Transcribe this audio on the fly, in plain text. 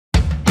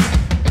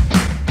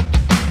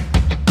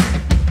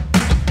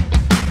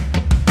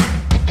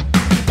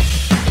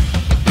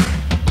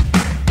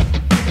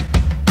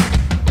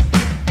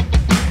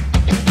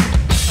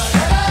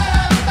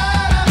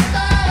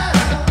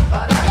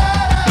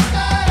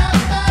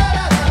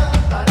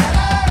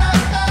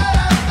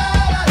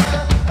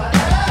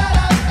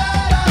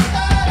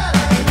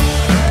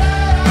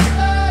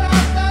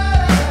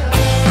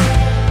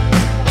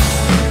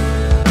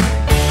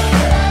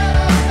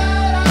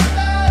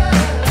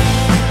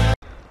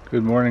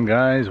Good morning,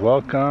 guys.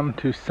 Welcome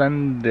to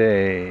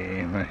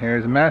Sunday. My hair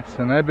is a mess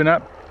and I've been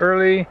up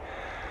early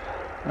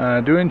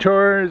doing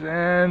chores,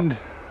 and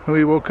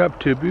we woke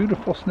up to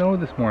beautiful snow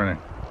this morning.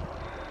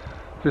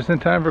 Just in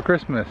time for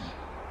Christmas.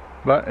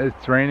 But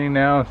it's raining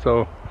now,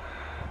 so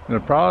it'll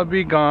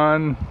probably be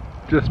gone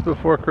just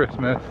before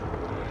Christmas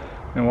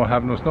and we'll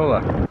have no snow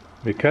left.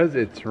 Because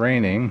it's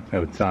raining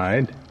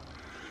outside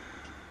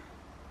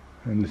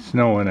and it's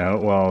snowing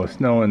out, well,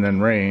 snow and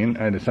then rain,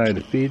 I decided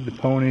to feed the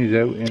ponies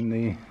out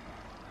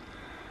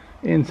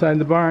inside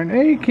the barn.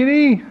 Hey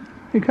kitty,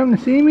 you come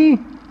to see me?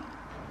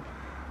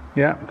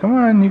 Yeah, come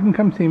on, you can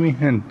come see me.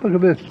 And look at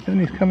this,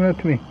 Penny's coming up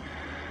to me.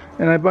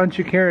 And I bought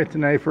you carrots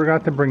and I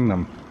forgot to bring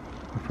them.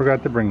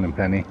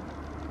 Penny.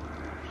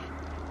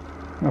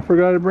 I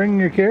forgot to bring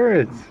your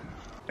carrots.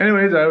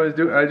 Anyways,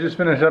 I just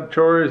finished up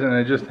chores and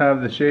I just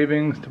have the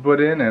shavings to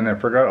put in, and I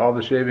forgot all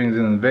the shavings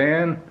in the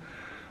van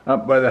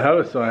up by the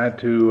house, so I had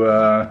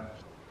to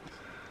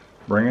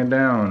bring it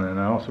down. And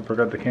I also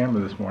forgot the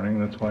camera this morning.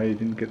 That's why you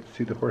didn't get to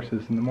see the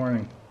horses in the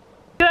morning.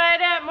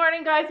 Good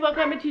morning, guys.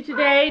 Welcome to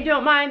today.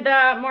 Don't mind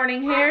the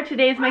morning hair.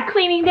 Today's my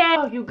cleaning day.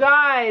 Oh, you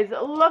guys,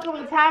 look at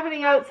what's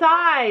happening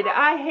outside.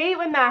 I hate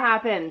when that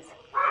happens.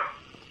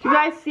 Do you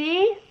guys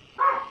see?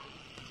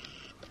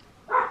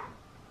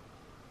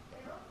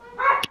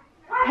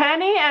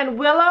 Penny and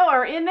Willow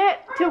are in it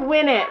to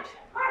win it.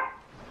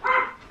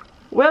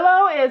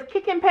 Willow is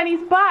kicking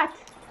Penny's butt.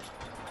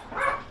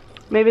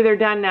 Maybe they're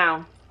done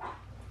now.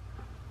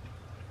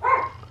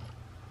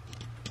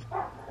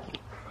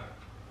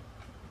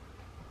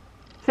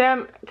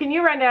 Sam, can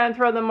you run down and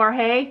throw them more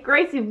hay?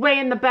 Gracie's way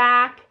in the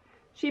back.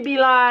 She'd be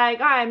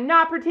like, I'm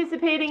not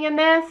participating in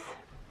this.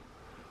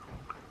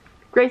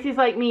 Gracie's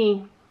like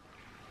me.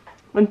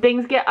 When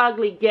things get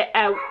ugly, get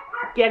out.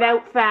 Get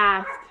out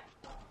fast.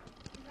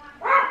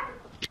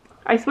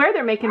 I swear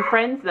they're making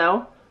friends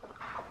though.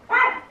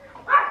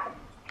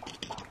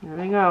 There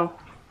they go.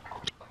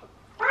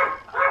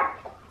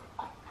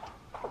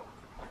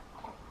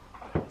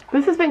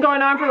 This has been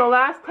going on for the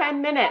last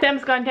 10 minutes.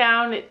 Sam's gone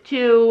down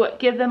to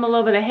give them a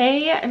little bit of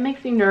hay. It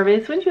makes me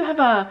nervous. When you have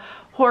a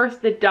horse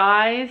that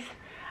dies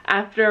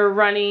after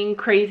running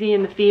crazy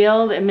in the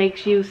field, it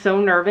makes you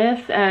so nervous.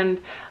 And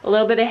a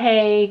little bit of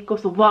hay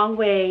goes a long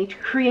way to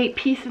create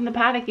peace in the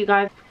paddock, you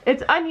guys.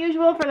 It's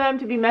unusual for them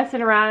to be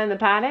messing around in the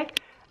paddock.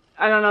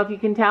 I don't know if you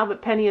can tell,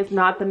 but Penny is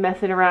not the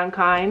messing around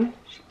kind.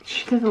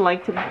 She doesn't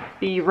like to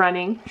be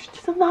running. She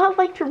does not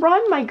like to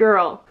run, my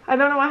girl. I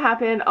don't know what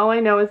happened. All I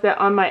know is that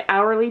on my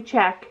hourly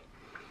check,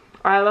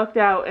 I looked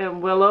out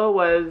and Willow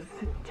was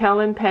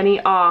telling Penny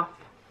off.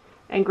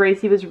 And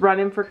Gracie was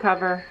running for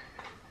cover.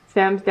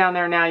 Sam's down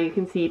there now. You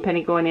can see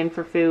Penny going in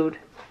for food.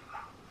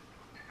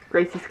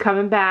 Gracie's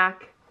coming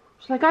back.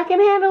 She's like, I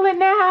can handle it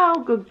now.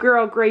 Good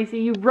girl, Gracie.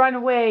 You run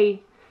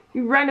away.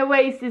 You run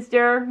away,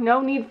 sister.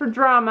 No need for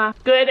drama.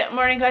 Good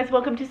morning, guys.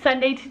 Welcome to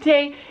Sunday.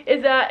 Today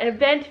is an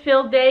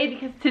event-filled day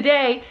because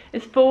today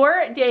is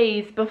 4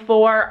 days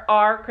before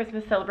our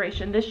Christmas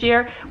celebration. This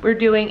year, we're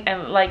doing,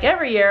 and like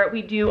every year,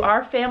 we do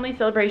our family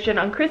celebration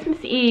on Christmas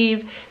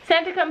Eve.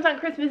 Santa comes on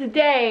Christmas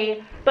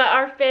Day, but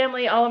our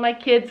family, all of my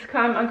kids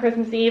come on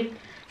Christmas Eve.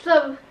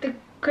 So the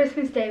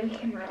Christmas Day we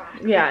can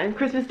relax. Yeah, and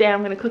Christmas Day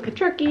I'm gonna cook a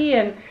turkey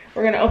and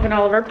we're gonna open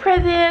all of our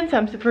presents.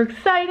 I'm super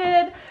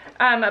excited.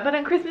 But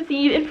on Christmas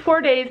Eve, in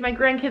 4 days, my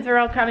grandkids are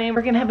all coming.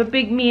 We're gonna have a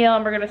big meal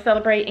and we're gonna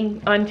celebrate. In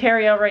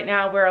Ontario right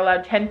now, we're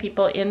allowed 10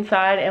 people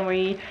inside and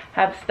we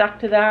have stuck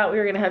to that.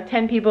 We're gonna have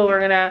 10 people.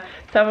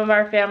 Some of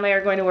our family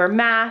are going to wear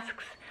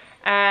masks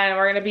and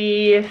we're gonna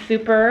be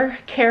super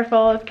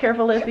careful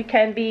as we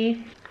can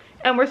be.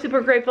 And we're super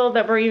grateful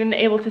that we're even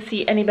able to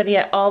see anybody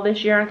at all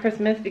this year on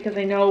Christmas, because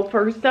I know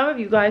for some of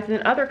you guys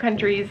in other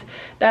countries,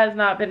 that has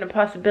not been a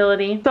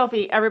possibility.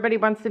 Sophie, everybody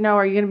wants to know,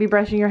 are you gonna be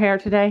brushing your hair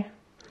today?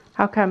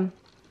 How come?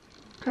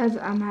 Because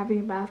I'm having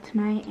a bath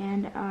tonight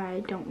and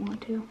I don't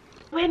want to.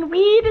 When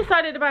we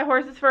decided to buy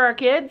horses for our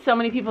kids, so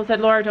many people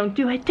said, Laura, don't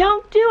do it.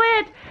 Don't do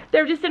it.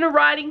 They're just in a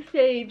riding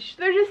stage.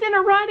 They're just in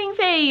a riding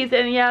phase.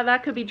 And yeah,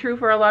 that could be true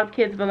for a lot of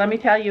kids. But let me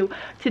tell you,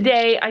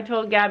 today I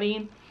told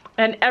Gabby,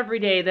 and every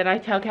day that I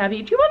tell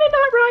Gabby, do you want to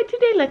not ride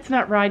today? Let's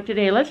not ride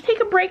today. Let's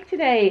take a break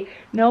today.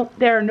 Nope,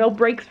 there are no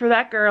breaks for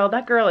that girl.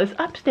 That girl is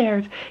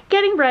upstairs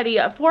getting ready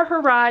for her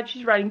ride.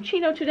 She's riding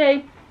Chino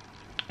today.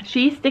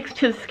 She sticks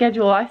to the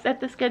schedule. I set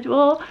the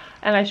schedule,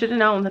 and I should have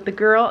known that the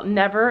girl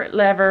never,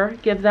 ever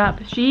gives up.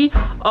 She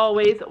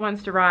always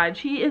wants to ride.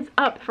 She is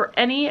up for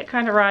any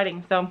kind of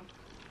riding. So,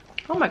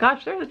 oh my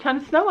gosh, there's a ton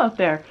of snow out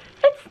there.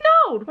 It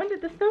snowed. When did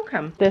the snow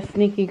come? This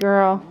sneaky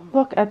girl.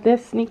 Look at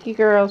this sneaky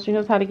girl. She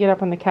knows how to get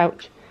up on the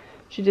couch.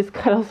 She just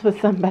cuddles with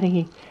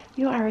somebody.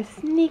 You are a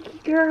sneaky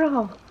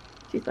girl.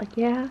 She's like,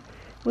 yeah,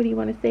 what do you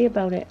want to say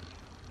about it?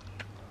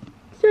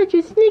 Such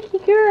a sneaky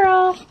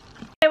girl.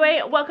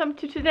 Anyway, welcome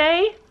to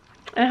today.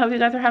 I hope you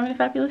guys are having a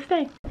fabulous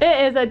day.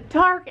 It is a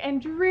dark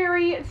and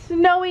dreary,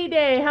 snowy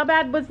day. How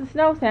bad was the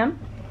snow, Sam?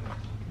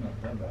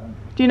 Not that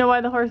bad. Do you know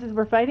why the horses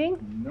were fighting?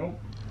 Nope.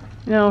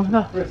 No.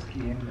 Frisky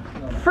in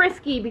the snow.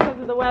 Frisky because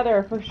of the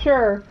weather, for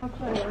sure.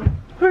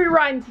 Who are you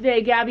riding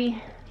today,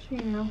 Gabby?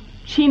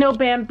 Chino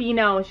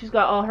Bambino. She's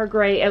got all her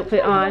gray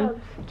outfit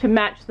on to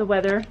match the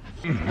weather.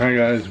 Hi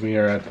guys, we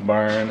are at the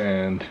barn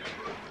and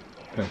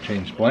gonna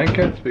change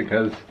blankets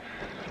because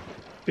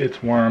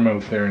it's warm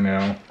out there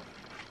now.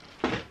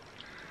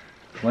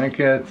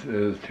 Blankets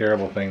is a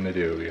terrible thing to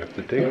do. You have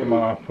to take them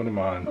off, put them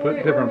on, put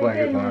different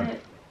blankets on.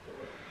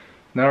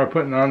 Now we're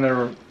putting on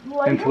their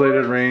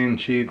insulated rain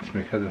sheets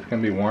because it's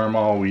going to be warm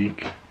all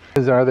week.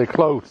 Are they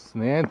close?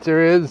 And the answer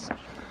is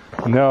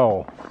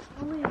no.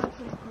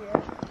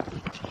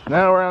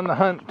 Now we're on the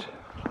hunt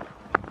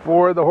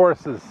for the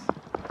horses.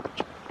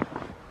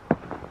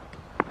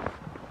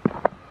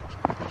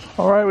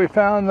 Alright, we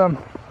found them.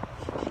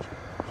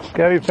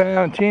 Gabby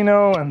found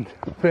Chino and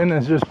Finn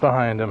is just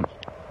behind him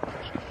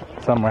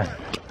somewhere.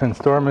 And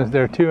Storm is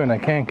there too, and I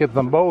can't get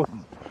them both.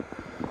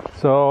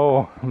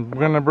 So I'm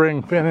gonna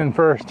bring Finn in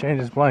first, change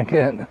his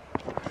blanket,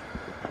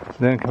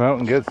 then come out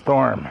and get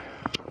Storm.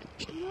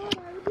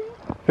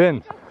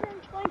 Finn.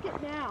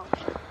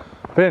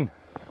 Finn.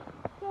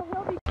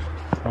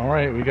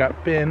 Alright, we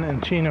got Finn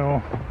and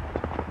Chino.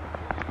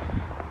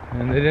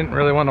 And they didn't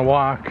really want to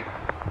walk.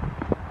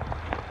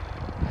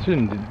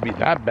 Shouldn't be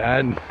that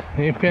bad.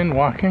 Hey Finn,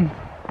 walking?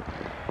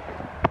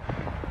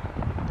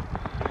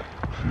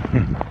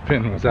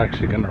 Finn was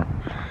actually gonna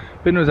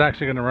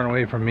run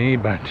away from me,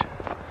 but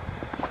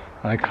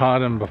I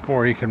caught him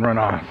before he can run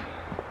off.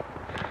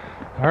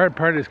 The hard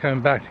part is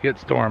coming back to get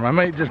Storm. I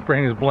might just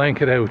bring his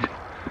blanket out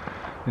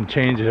and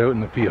change it out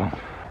in the field.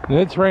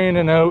 It's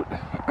raining out.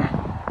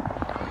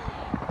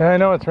 Yeah, I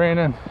know it's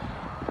raining.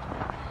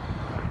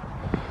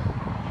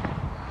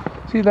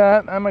 See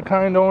that? I'm a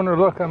kind owner.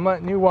 Look, I'm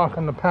letting you walk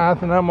on the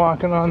path and I'm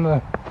walking on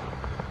the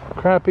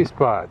crappy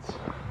spots.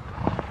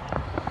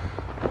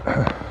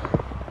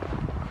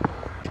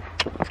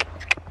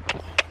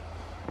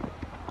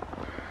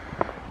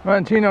 Come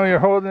on, Chino, you're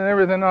holding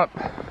everything up.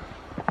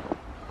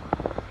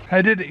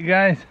 I did it, you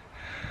guys.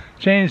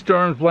 Changed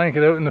Storm's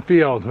blanket out in the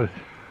field.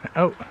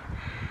 And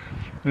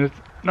it's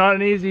not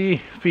an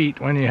easy feat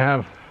when you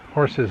have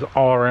horses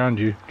all around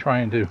you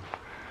trying to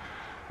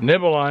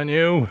nibble on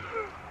you.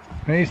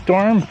 Hey,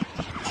 Storm,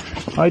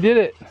 I did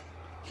it.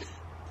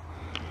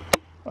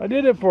 I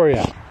did it for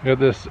you. Got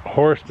this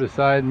horse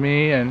beside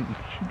me, and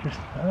she just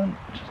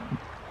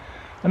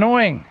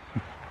annoying.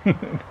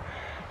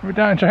 Every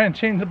time I try and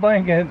change the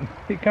blanket,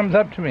 he comes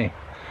up to me.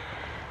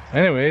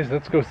 Anyways,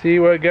 let's go see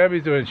what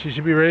Gabby's doing. She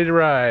should be ready to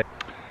ride.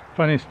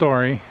 Funny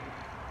story.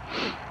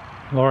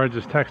 Laura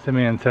just texted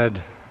me and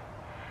said,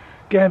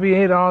 Gabby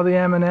ate all the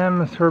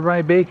M&Ms for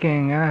my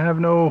baking. I have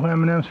no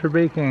M&Ms for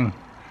baking.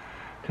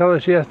 Tell her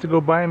she has to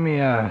go buy me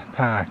a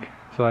pack.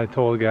 So I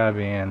told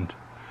Gabby, and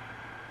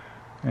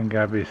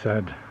Gabby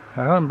said,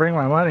 I don't bring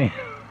my money.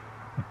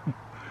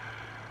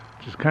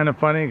 Which is kind of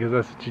funny because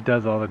that's what she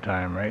does all the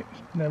time, right?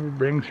 She never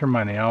brings her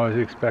money, always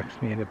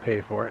expects me to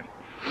pay for it.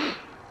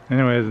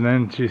 Anyways, and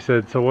then she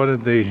said, so what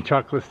did the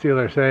chocolate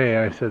stealer say?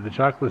 I said, the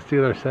chocolate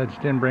stealer said she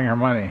didn't bring her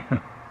money.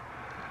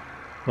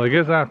 Well, I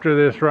guess after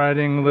this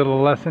riding little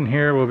lesson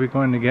here, we'll be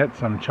going to get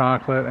some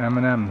chocolate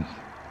M&Ms.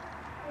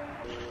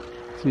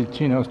 See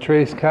Chino's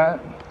trace cut.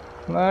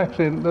 Well,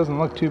 actually, it doesn't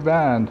look too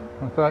bad.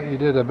 I thought you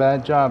did a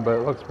bad job, but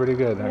it looks pretty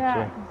good, actually.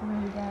 Yeah, it's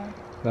really bad.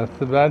 That's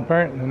the bad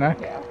part? The neck?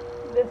 Yeah,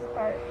 this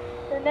part.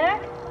 The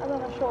neck and then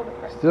the shoulder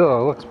part.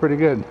 Still, it looks pretty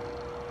good.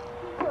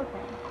 Okay.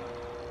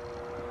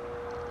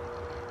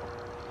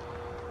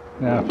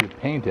 Now, if you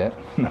paint it...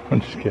 No, I'm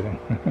just kidding.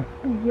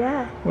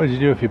 Yeah. What would you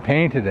do if you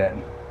painted it?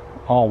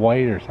 All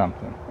white or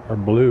something. Or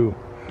blue.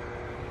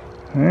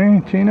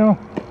 Hey, Chino?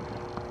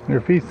 Your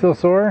feet still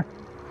sore?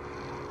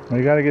 Well,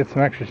 you gotta get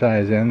some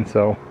exercise in,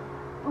 so...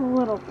 A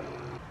little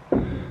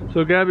bit.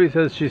 So Gabby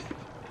says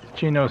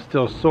Chino's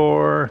still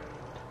sore.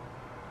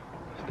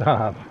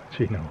 Stop,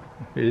 Chino.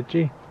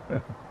 Itchy?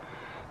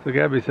 So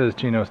Gabby says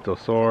Chino's still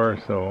sore,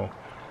 so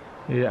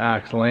he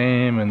acts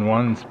lame in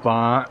one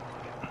spot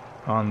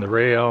on the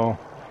rail.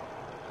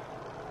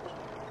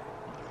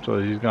 So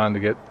he's gone to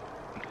get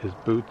his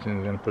boots, and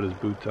he's gonna put his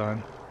boots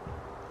on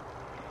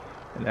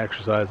and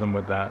exercise him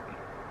with that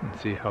and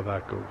see how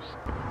that goes.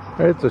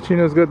 Alright, so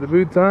Chino's got the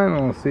boots on,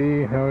 and we'll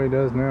see how he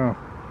does now.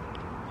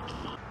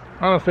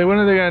 Honestly, when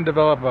are they going to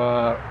develop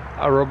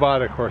a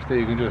robotic horse that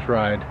you can just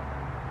ride?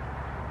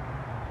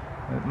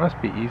 It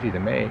must be easy to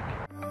make.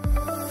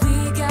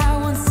 We got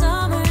one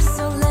summer,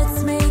 so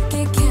let's make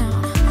it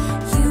count.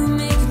 You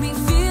make me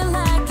feel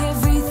like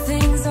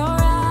everything's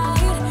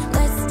alright.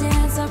 Let's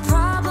dance our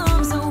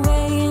problems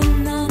away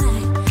in the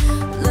night.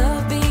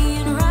 Love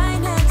being right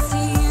next to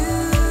you.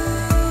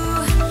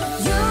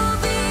 You'll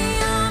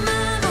be on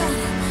my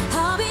mind.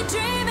 I'll be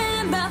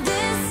dreaming about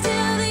this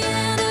till the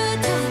end of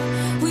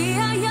time. We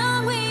are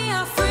young, we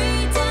are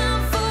free,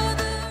 down for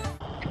the...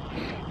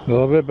 A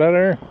little bit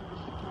better?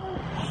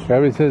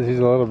 Gabby says he's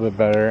a little bit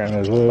better, and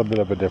there's a little bit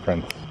of a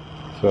difference.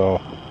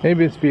 So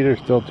maybe his feet are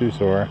still too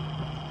sore.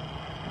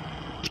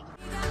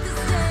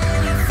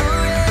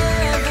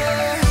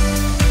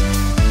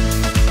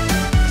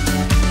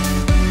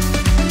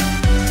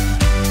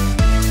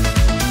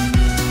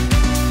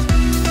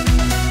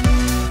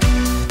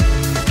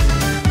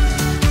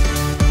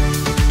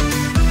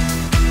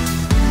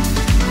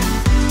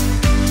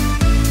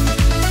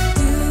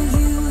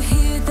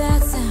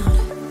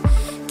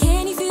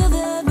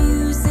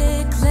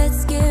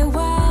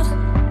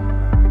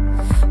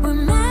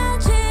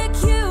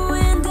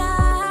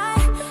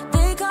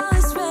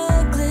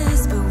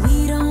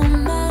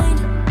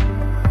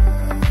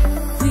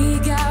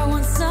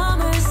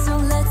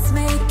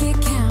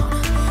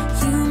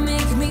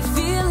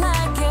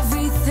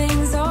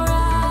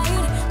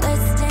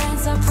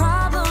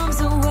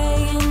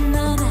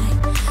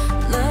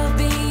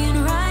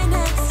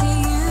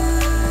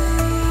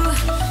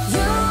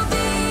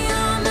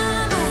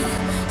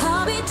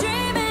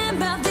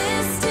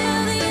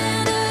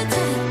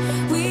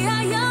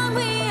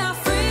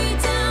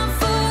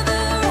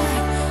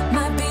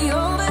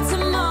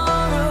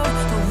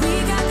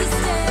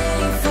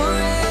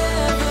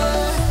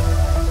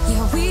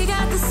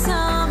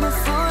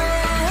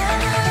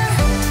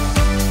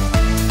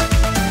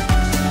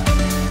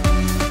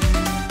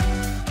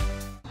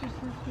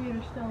 feet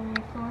are still a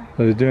little sore.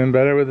 So he's doing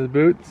better with his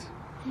boots?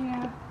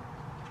 Yeah.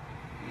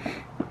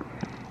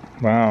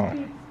 Wow.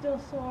 Feet still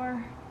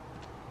sore.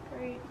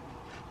 Great.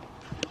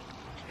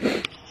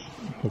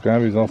 So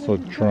Gabby's also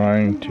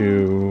trying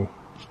to...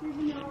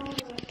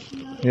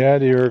 Yeah,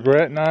 do you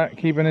regret not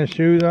keeping his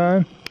shoes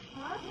on?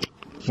 Huh?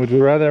 Would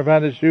you rather have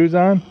had his shoes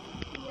on?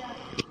 Yeah.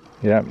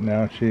 Yep,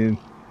 now she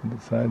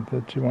decides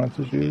that she wants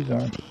the shoes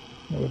on.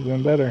 That would have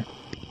been better.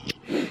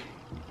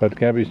 But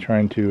Gabby's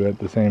trying to, at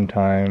the same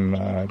time,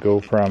 go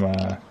from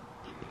a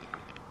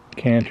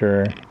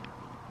canter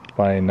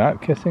by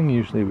not kissing.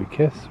 Usually we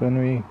kiss when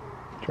we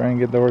try and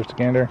get the horse to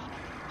canter.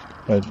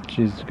 But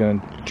she's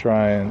going to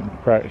try and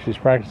she's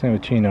practicing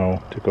with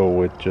Chino to go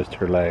with just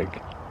her leg.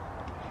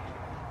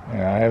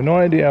 And I have no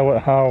idea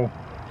how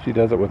she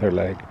does it with her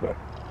leg, but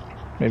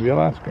maybe I'll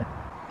ask her.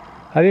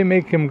 How do you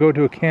make him go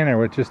to a canter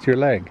with just your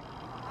leg?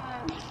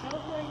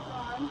 Both legs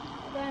on,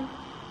 then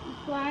you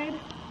slide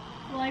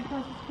the leg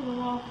closest to the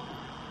wall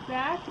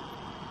back,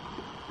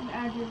 and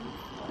add your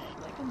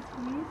leg and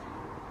squeeze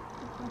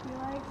with both your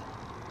legs.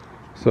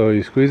 So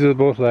you squeeze with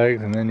both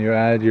legs, and then you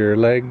add your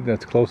leg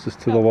that's closest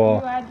to the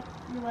wall. You add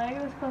your leg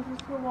that's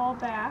closest to the wall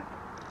back,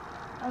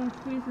 and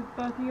squeeze with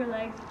both of your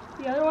legs.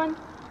 The other one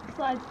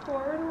slides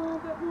forward a little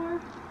bit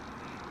more.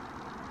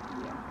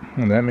 Yeah.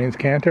 And that means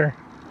canter?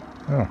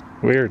 Oh,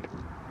 weird.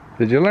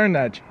 Did you learn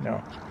that,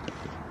 Chino?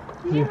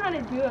 I knew how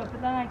to do it,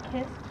 but then I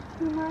kissed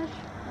too much,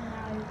 and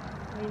now he's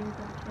waiting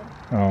for the kiss.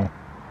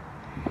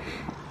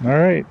 Oh.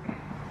 Alright.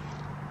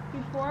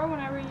 Before,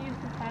 whenever you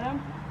used to pet him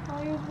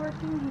while he was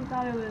working, he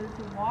thought it was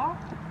a walk.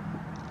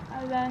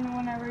 And then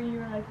whenever you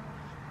were like,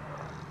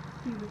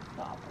 he would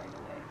stop right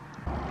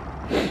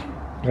away.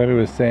 Gabby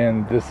was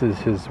saying this is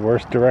his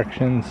worst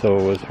direction, so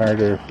it was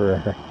harder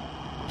for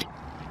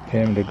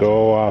him to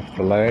go off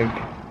the leg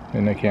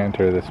in a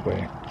canter this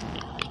way.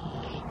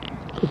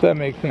 If that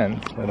makes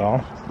sense at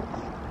all.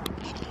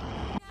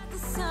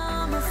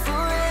 Summer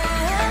forever.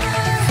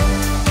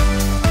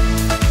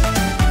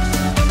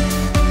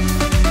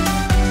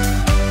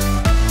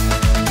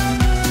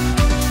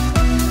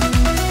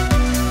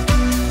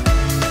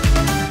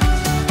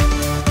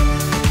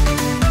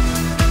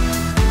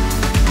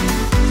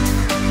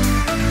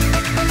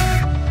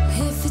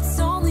 If it's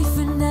only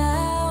for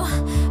now,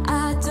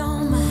 I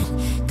don't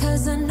mind,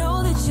 'cause I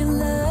know that your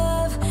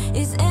love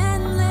is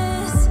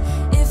endless.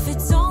 If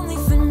it's only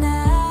for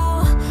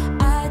now,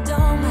 I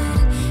don't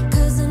mind,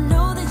 'cause I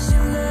know that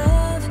your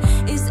love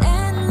is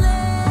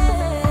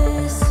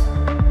endless.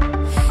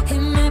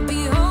 It might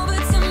be over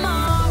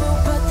tomorrow,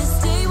 but this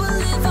day will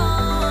live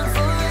on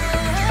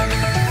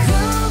forever.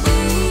 You'll be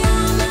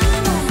on my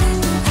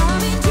mind. I'll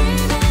be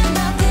dreaming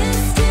about this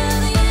till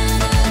the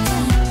end of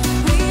time.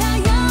 We are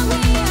young,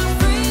 we are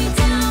free,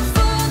 down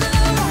for the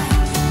ride.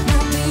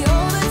 Might be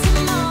over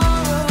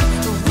tomorrow,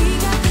 but we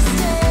got to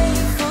stay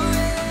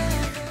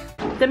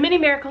forever. The mini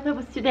miracle that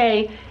was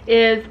today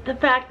is the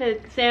fact that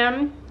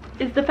Sam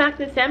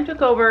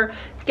took over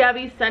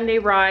Gabby's Sunday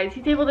rides.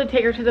 He's able to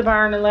take her to the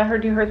barn and let her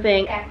do her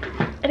thing.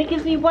 And it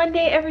gives me one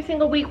day every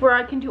single week where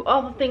I can do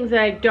all the things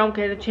that I don't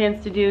get a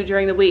chance to do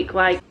during the week,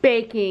 like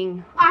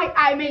baking.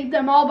 I made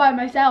them all by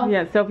myself.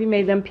 Yeah, Sophie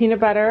made them peanut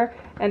butter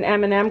and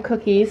M&M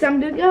cookies. Some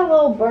did get a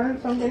little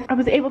burnt, some did. I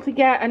was able to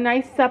get a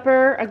nice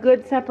supper, a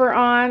good supper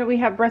on. We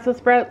have Brussels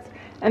sprouts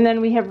and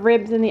then we have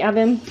ribs in the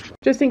oven.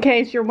 Just in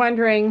case you're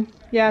wondering,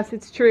 yes,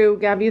 it's true.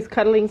 Gabby is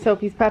cuddling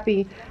Sophie's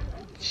puppy.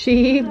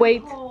 She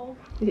waits.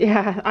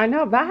 Yeah, I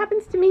know. That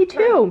happens to me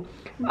too.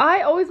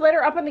 I always let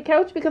her up on the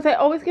couch because I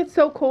always get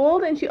so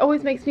cold and she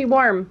always makes me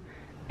warm.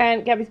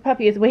 And Gabby's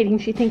puppy is waiting.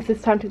 She thinks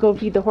it's time to go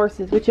feed the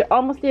horses, which it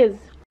almost is.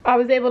 I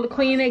was able to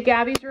clean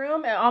Gabby's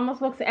room. It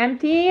almost looks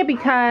empty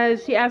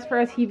because she asked for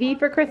a TV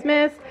for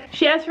Christmas.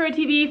 She asked for a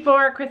TV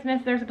for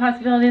Christmas. There's a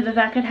possibility that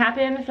that could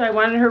happen. So I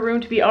wanted her room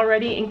to be all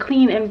ready and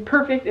clean and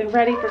perfect and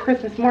ready for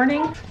Christmas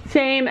morning.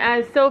 Same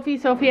as Sophie.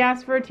 Sophie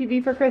asked for a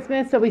TV for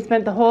Christmas. So we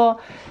spent the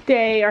whole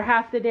day or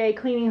half the day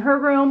cleaning her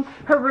room.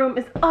 Her room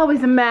is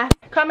always a mess.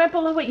 Comment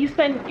below what you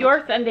spend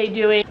your Sunday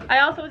doing. I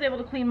also was able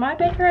to clean my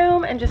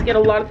bedroom and just get a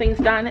lot of things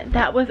done.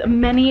 That was a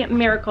mini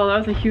miracle. That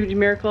was a huge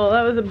miracle.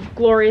 That was a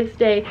glorious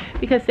day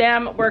because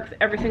Sam works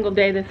every single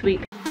day this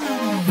week.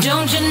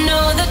 Don't you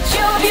know that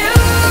you're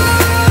beautiful?